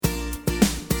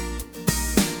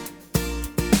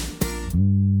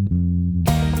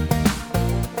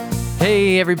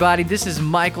Hey everybody, this is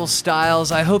Michael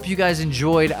Stiles. I hope you guys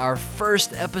enjoyed our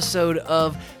first episode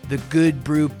of the Good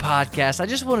Brew podcast. I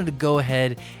just wanted to go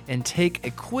ahead and take a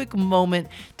quick moment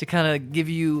to kind of give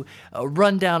you a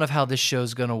rundown of how this show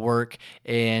is going to work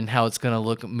and how it's going to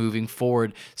look moving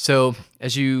forward. So,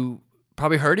 as you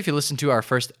probably heard, if you listened to our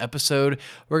first episode,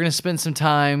 we're going to spend some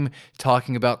time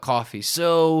talking about coffee.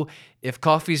 So, if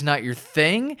coffee's not your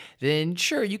thing, then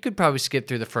sure, you could probably skip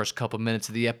through the first couple minutes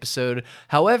of the episode.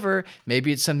 However,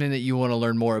 maybe it's something that you want to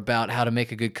learn more about, how to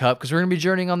make a good cup, because we're going to be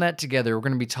journeying on that together. We're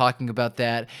going to be talking about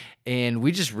that, and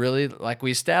we just really, like we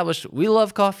established, we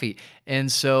love coffee.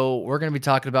 And so we're going to be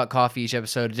talking about coffee each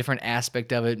episode, a different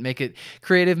aspect of it, make it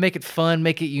creative, make it fun,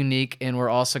 make it unique, and we're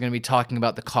also going to be talking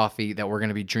about the coffee that we're going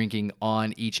to be drinking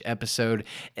on each episode.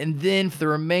 And then for the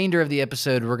remainder of the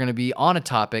episode, we're going to be on a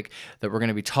topic that we're going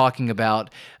to be talking about.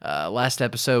 Last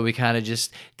episode, we kind of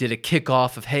just did a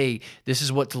kickoff of, hey, this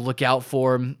is what to look out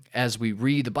for as we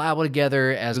read the Bible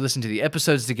together, as we listen to the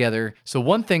episodes together. So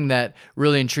one thing that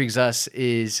really intrigues us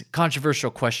is controversial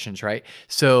questions, right?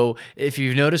 So if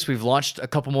you've noticed, we've launched a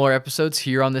couple more episodes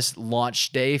here on this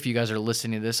launch day. If you guys are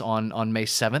listening to this on May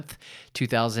 7th,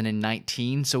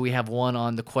 2019. So we have one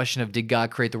on the question of, did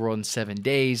God create the world in 7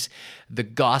 days, the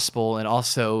gospel, and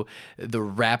also the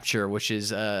rapture, which is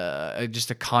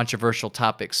just a controversial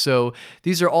topic. So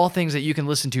these are all things that you can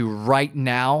listen to right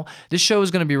now. This show is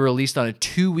going to be released on a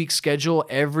 2-week schedule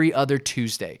every other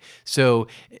Tuesday. So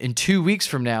in 2 weeks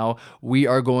from now, we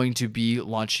are going to be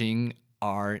launching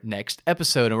our next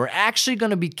episode, and we're actually going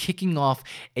to be kicking off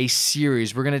a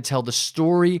series. We're going to tell the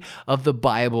story of the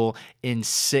Bible in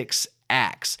 6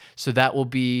 acts. So that will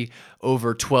be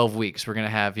over 12 weeks. We're going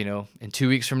to have, in 2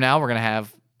 weeks from now, we're going to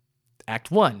have Act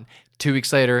 1. 2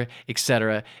 weeks later,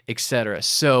 etc., etc.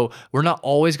 So we're not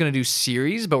always going to do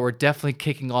series, but we're definitely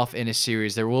kicking off in a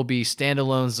series. There will be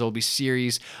standalones, there will be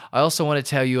series. I also want to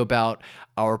tell you about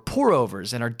our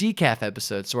pour-overs and our decaf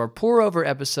episodes. So our pour-over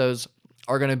episodes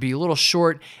are going to be little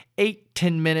short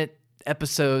 8-10 minute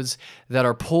episodes that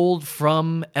are pulled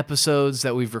from episodes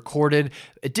that we've recorded.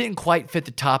 It didn't quite fit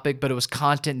the topic, but it was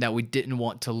content that we didn't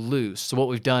want to lose. So what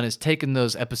we've done is taken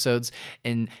those episodes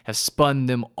and have spun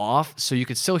them off so you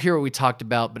can still hear what we talked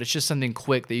about, but it's just something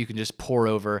quick that you can just pour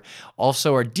over.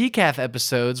 Also, our decaf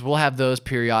episodes, we'll have those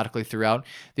periodically throughout.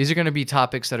 These are going to be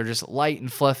topics that are just light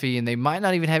and fluffy, and they might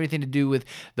not even have anything to do with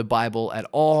the Bible at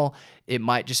all. It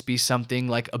might just be something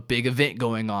like a big event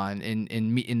going on in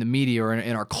the media or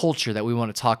in our culture that we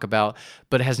want to talk about,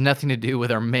 but it has nothing to do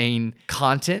with our main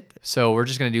content. So we're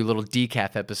just going to do little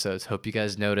decaf episodes. Hope you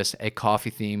guys notice a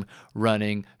coffee theme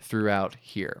running throughout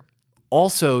here.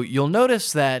 Also, you'll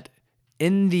notice that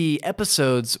in the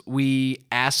episodes, we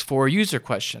ask for user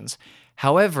questions.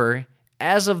 However,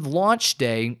 as of launch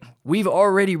day, we've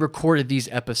already recorded these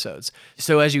episodes.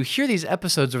 So as you hear these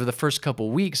episodes over the first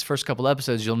couple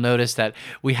episodes, you'll notice that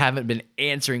we haven't been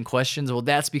answering questions. Well,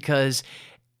 that's because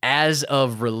as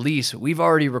of release, we've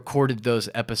already recorded those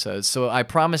episodes. So I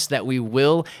promise that we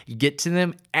will get to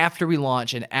them after we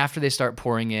launch and after they start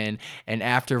pouring in and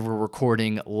after we're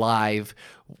recording live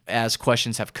as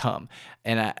questions have come.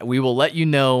 And we will let you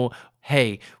know,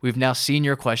 hey, we've now seen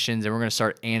your questions and we're going to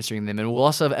start answering them. And we'll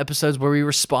also have episodes where we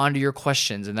respond to your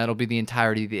questions, and that'll be the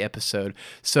entirety of the episode.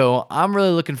 So I'm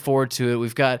really looking forward to it.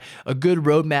 We've got a good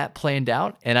roadmap planned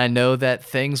out, and I know that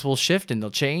things will shift and they'll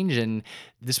change, and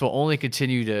this will only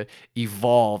continue to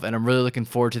evolve, and I'm really looking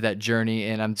forward to that journey,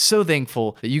 and I'm so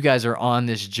thankful that you guys are on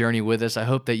this journey with us. I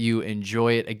hope that you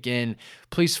enjoy it. Again,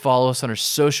 please follow us on our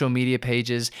social media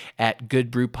pages at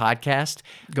Good Brew Podcast.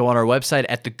 Go on our website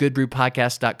at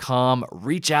thegoodbrewpodcast.com.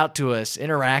 Reach out to us,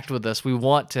 interact with us. We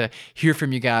want to hear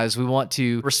from you guys. We want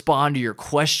to respond to your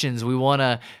questions. We want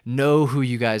to know who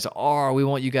you guys are. We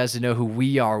want you guys to know who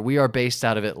we are. We are based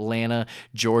out of Atlanta,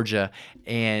 Georgia,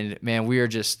 and man, we are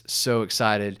just so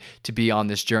excited to be on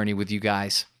this journey with you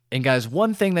guys. And guys,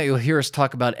 one thing that you'll hear us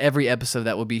talk about every episode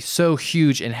that will be so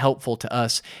huge and helpful to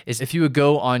us is if you would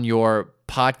go on your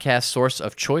podcast source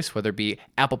of choice, whether it be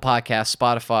Apple Podcasts,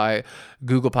 Spotify,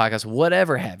 Google Podcasts,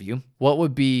 whatever have you, what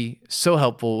would be so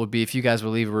helpful would be if you guys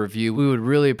would leave a review. We would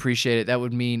really appreciate it. That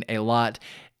would mean a lot.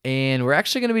 And we're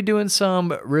actually going to be doing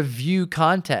some review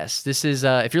contests. This is,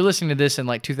 if you're listening to this in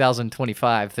like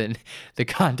 2025, then the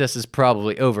contest is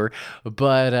probably over.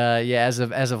 But yeah, as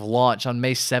of launch on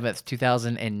May 7th,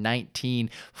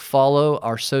 2019, follow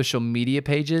our social media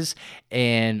pages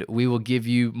and we will give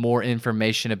you more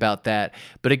information about that.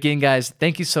 But again, guys,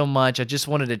 thank you so much. I just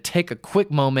wanted to take a quick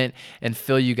moment and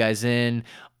fill you guys in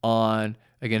on,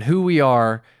 again, who we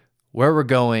are, where we're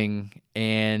going,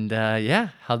 and yeah,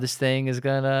 how this thing is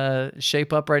going to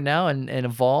shape up right now and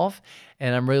evolve.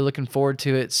 and I'm really looking forward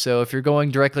to it. So if you're going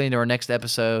directly into our next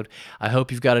episode, I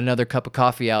hope you've got another cup of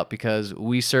coffee out, because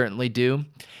we certainly do.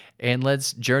 And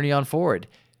let's journey on forward.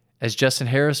 As Justin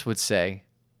Harris would say,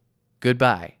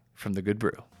 goodbye from the Good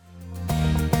Brew.